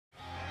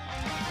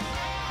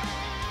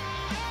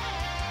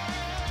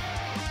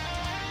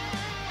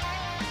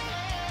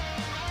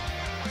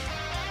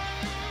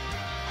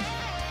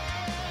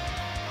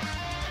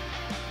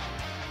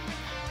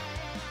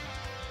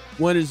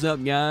What is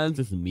up, guys?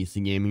 This is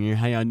BC Gaming here.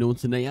 How y'all doing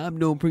today? I'm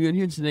doing pretty good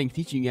here today.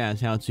 Teaching you guys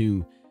how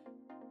to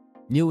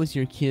deal with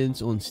your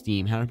kids on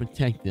Steam, how to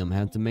protect them,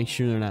 how to make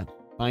sure they're not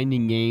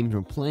finding games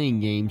or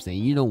playing games that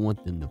you don't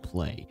want them to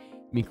play.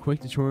 Give me a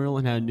quick tutorial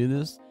on how to do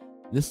this.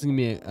 This is gonna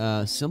be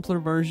a simpler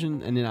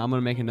version, and then I'm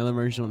gonna make another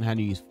version on how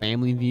to use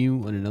Family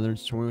View on another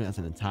tutorial. That's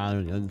an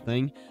entirely other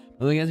thing.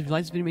 But guys, if you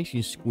like this video, make sure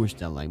you squish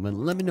that like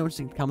button. Let me know what you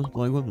think in the comments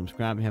below.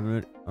 Subscribe if you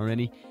haven't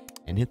already,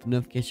 and hit the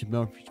notification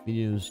bell for future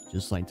videos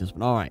just like this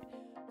one. All right.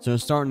 So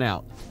starting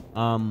out,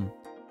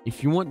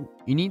 if you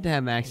need to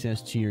have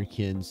access to your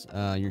kids,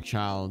 your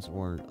child's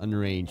or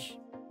underage,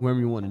 whoever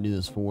you want to do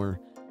this for,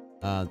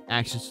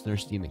 access to their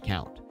Steam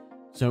account.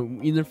 So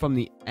either from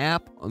the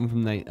app,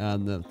 from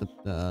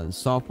the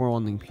software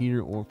on the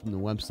computer, or from the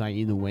website.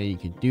 Either way, you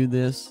can do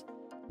this.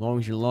 As long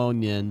as you're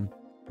logged in,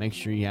 make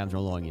sure you have their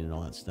login and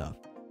all that stuff.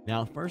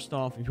 Now, first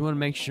off, if you want to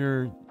make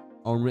sure,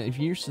 or if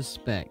you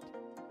suspect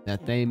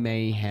that they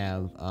may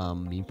have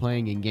been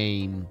playing a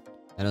game,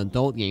 an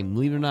adult game,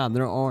 believe it or not,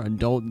 there are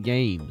adult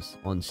games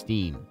on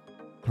Steam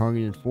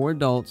targeted for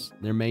adults.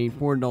 They're made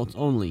for adults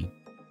only,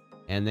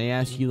 and they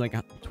ask you like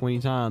 20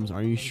 times,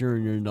 are you sure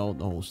you're an adult?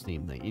 The whole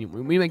Steam thing.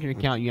 When you make an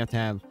account, you have to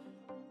have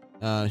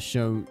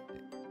you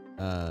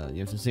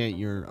have to say that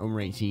you're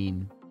over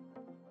 18,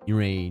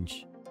 your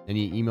age, and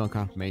email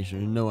confirmation.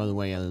 There's no other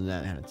way other than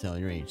that how to tell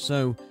your age.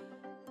 So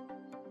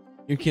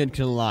your kid could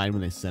have lied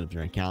when they set up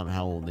their account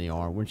how old they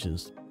are, which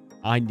is,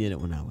 I did it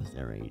when I was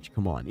their age.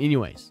 Come on.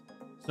 Anyways,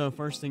 so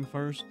first thing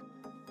first,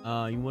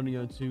 you want to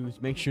go to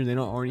make sure they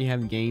don't already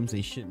have games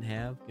they shouldn't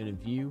have. Go to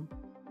View,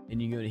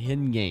 and you go to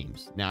Hidden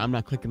Games. Now, I'm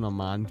not clicking on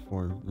mine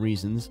for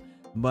reasons,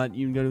 but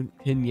you can go to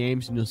Hidden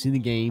Games, and you'll see the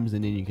games,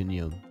 and then you can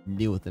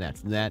deal with it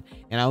after that.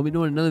 And I'll be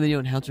doing another video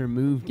on how to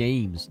remove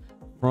games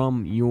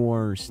from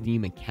your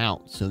Steam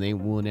account, so they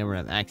will never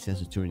have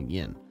access to it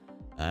again.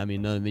 I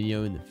mean, another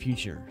video in the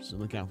future, so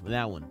look out for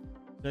that one.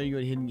 So you go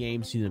to Hidden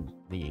Games, see the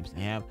games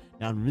they have.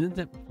 Now,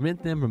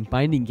 prevent them from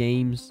finding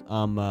games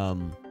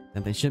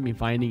that they shouldn't be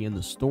finding in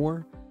the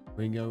store. We're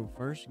going to go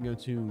first, you go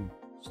to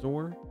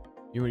Store.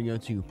 You're going to go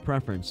to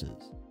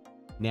Preferences.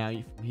 Now,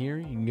 from here,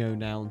 you can go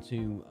down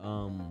to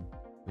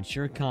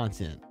Mature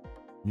Content.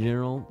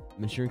 General,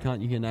 Mature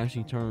Content, you can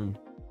actually turn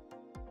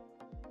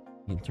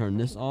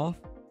this off.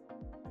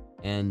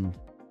 And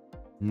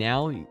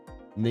now,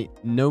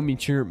 no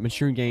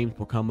mature games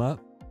will come up.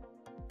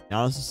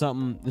 Now this is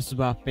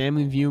about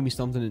Family View. It'll be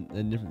something in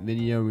a different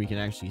video where you can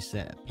actually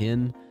set a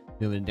pin to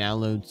be able to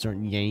download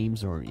certain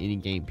games or any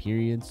game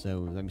period.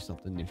 So that'll be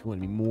something if you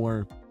want to be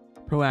more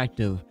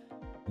proactive.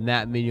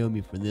 That video will be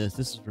for this.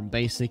 This is from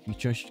basic. If you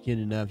trust your kid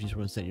enough, you just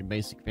want to set your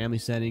basic family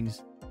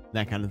settings,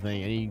 that kind of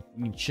thing. And you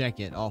can check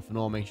it off and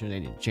on, make sure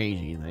they didn't change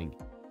anything.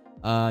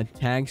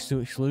 Tags to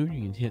exclude.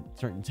 You can hit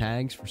certain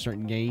tags for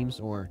certain games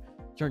or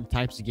certain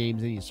types of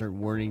games, any certain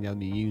wording that will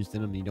be used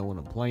in them that you don't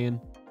want them playing.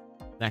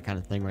 That kind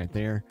of thing right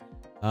there.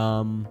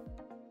 Yeah.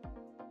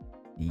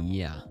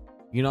 You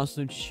can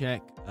also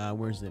check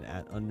where's it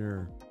at,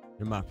 under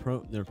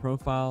their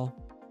profile,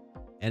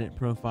 edit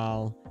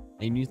profile,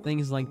 and do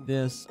things like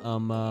this.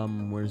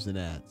 Where's it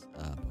at?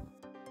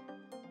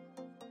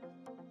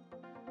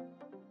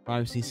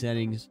 Privacy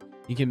settings.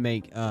 You can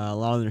make a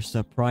lot of their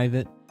stuff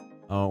private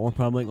or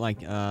public,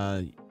 like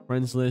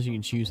friends list. You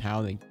can choose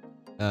how they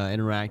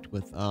interact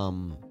with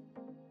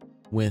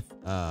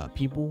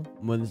people.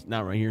 Well, it's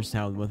not right here. It's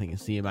what they can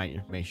see about your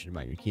information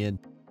about your kid.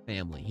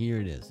 Family.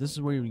 Here it is. This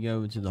is where you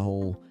go into the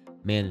whole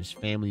manage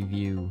Family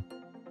View.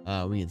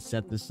 We can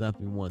set this up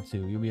if we want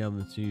to. You'll be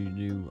able to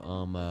do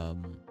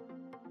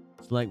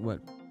select what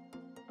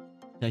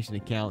protection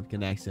account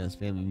can access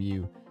Family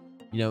View.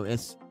 You'll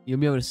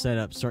be able to set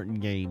up certain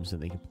games that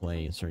they can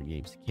play and certain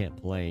games they can't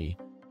play.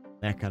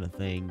 That kind of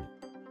thing.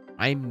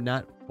 I'm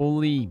not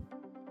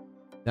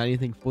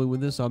anything fully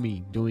with this. I'll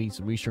be doing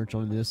some research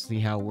on this, see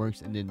how it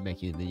works, and then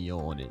making a video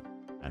on it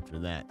after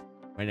that.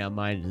 Right now,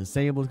 mine is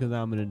disabled because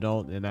I'm an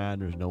adult and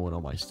there's no one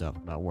on my stuff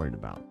I'm not worried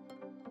about.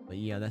 But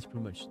yeah, that's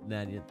pretty much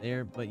it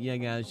there. But yeah,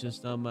 guys,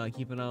 just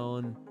keep an eye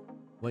on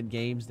what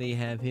games they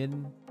have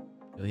hidden.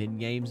 Hidden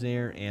games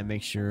there, and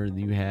make sure that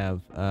you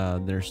have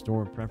their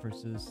store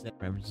preferences. Set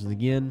preferences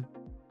again.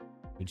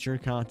 Mature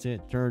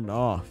content turned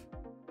off,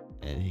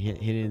 and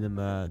hitting them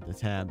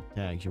the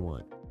tags you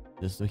want.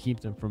 Just to keep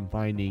them from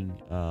finding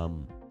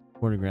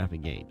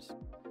pornographic games.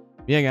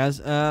 Yeah, guys,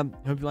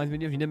 hope you liked the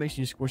video. If you did, make sure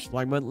you squish the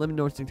like button. Let me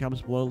know what's in the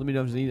comments below. Let me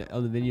know if there's any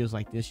other videos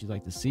like this you'd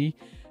like to see.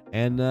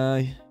 And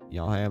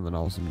y'all have an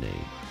awesome day.